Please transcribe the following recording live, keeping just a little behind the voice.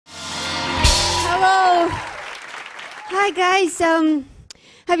Hi guys.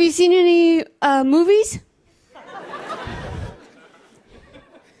 Have you seen any movies?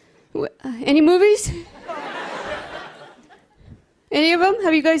 Any movies? Any of them?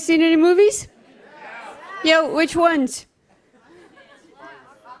 Have you guys seen any movies? Yeah, which ones?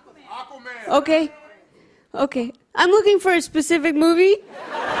 Okay. Okay. I'm looking for a specific movie.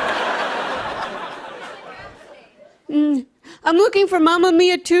 I'm looking for Mamma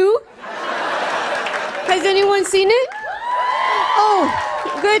Mia 2. Has anyone seen it?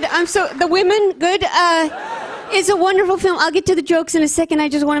 Oh, good. The women, good. It's a wonderful film. I'll get to the jokes in a second. I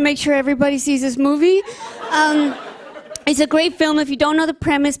just want to make sure everybody sees this movie. It's a great film. If you don't know the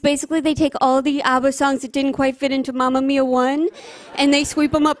premise, basically they take all the ABBA songs that didn't quite fit into Mamma Mia 1, and they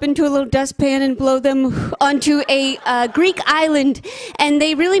sweep them up into a little dustpan and blow them onto a Greek island, and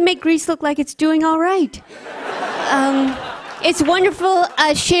they really make Greece look like it's doing all right. It's wonderful.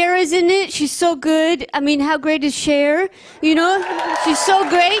 Cher is in it. She's so good. I mean, how great is Cher? You know, she's so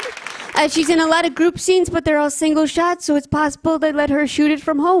great. She's in a lot of group scenes, but they're all single shots, so it's possible they let her shoot it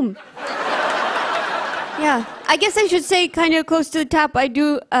from home. Yeah, I guess I should say kind of close to the top, I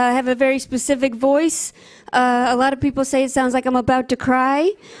do have a very specific voice. A lot of people say it sounds like I'm about to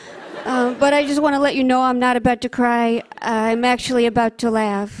cry, but I just want to let you know I'm not about to cry. I'm actually about to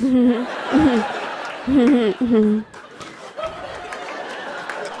laugh.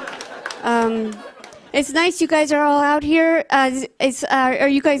 It's nice you guys are all out here. Are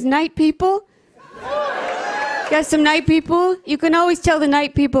you guys night people? Got some night people? You can always tell the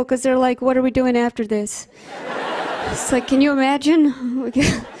night people because they're like, what are we doing after this? It's like, can you imagine?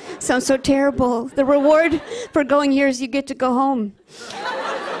 Sounds so terrible. The reward for going here is you get to go home.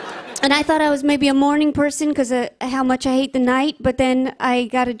 And I thought I was maybe a morning person because of how much I hate the night, but then I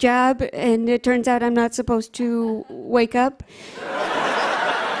got a job and it turns out I'm not supposed to wake up.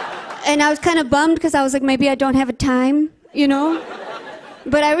 And I was kind of bummed because I was like, maybe I don't have a time, you know?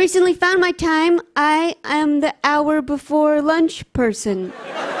 But I recently found my time. I am the hour before lunch person.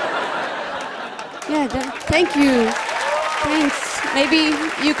 Yeah, thank you. Thanks. Maybe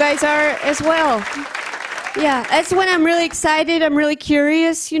you guys are as well. Yeah, that's when I'm really excited. I'm really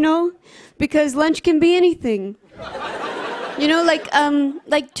curious, you know, because lunch can be anything. You know, like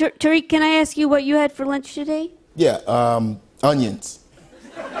Tariq, can I ask you what you had for lunch today? Yeah, onions.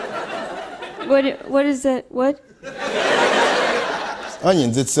 What is that? What?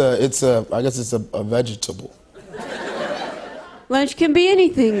 Onions. I guess it's a vegetable. Lunch can be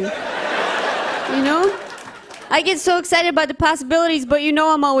anything. You know? I get so excited about the possibilities, but you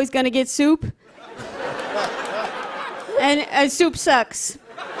know I'm always gonna get soup. And soup sucks.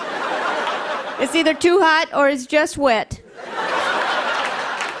 It's either too hot or it's just wet.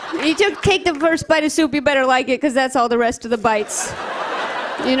 You take the first bite of soup, you better like it, because that's all the rest of the bites.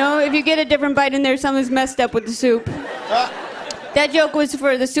 You know, if you get a different bite in there, something's messed up with the soup. That joke was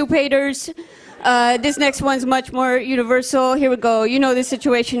for the soup haters. This next one's much more universal. Here we go. You know this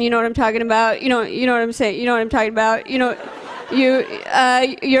situation. You know what I'm talking about. You know what I'm saying. You know what I'm talking about. You know, you're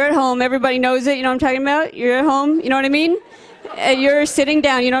at home. Everybody knows it. You know what I'm talking about. You're at home. You know what I mean. You're sitting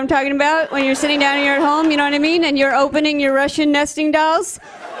down. You know what I'm talking about. When you're sitting down and you're at home. You know what I mean. And you're opening your Russian nesting dolls.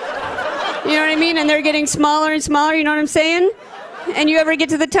 You know what I mean. And they're getting smaller and smaller. You know what I'm saying. And you ever get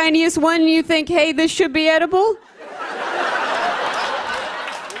to the tiniest one and you think, hey, this should be edible?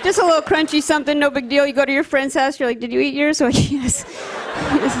 Just a little crunchy something, no big deal. You go to your friend's house, you're like, did you eat yours? So, yes.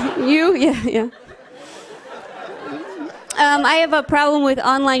 You? Yeah. I have a problem with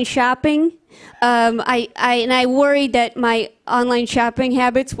online shopping. I worry that my online shopping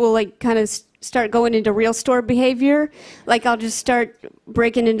habits will like kind of start going into real store behavior. Like I'll just start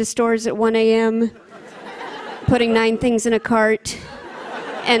breaking into stores at 1 a.m., putting 9 things in a cart,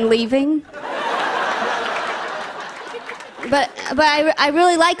 and leaving. But I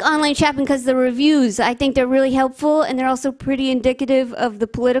really like online shopping because the reviews, I think they're really helpful, and they're also pretty indicative of the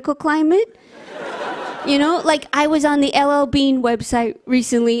political climate. You know, like I was on the LL Bean website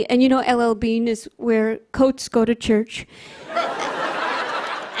recently, and you know LL Bean is where coats go to church.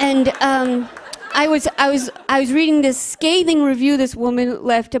 And I was reading this scathing review this woman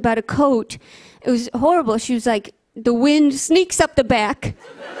left about a coat. It was horrible. She was like, the wind sneaks up the back,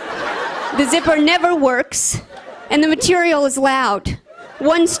 the zipper never works, and the material is loud.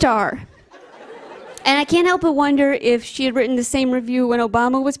 1 star. And I can't help but wonder if she had written the same review when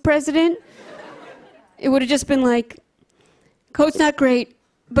Obama was president. It would have just been like, coat's not great,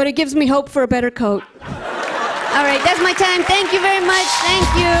 but it gives me hope for a better coat. All right, that's my time. Thank you very much. Thank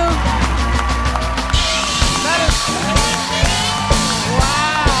you.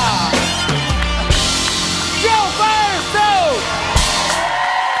 Wow. Joe Firestone!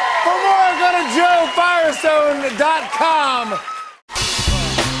 For more, go to JoeFirestone.com.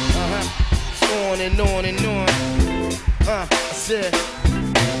 On and on and on. I said,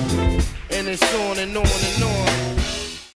 and it's on and on and on.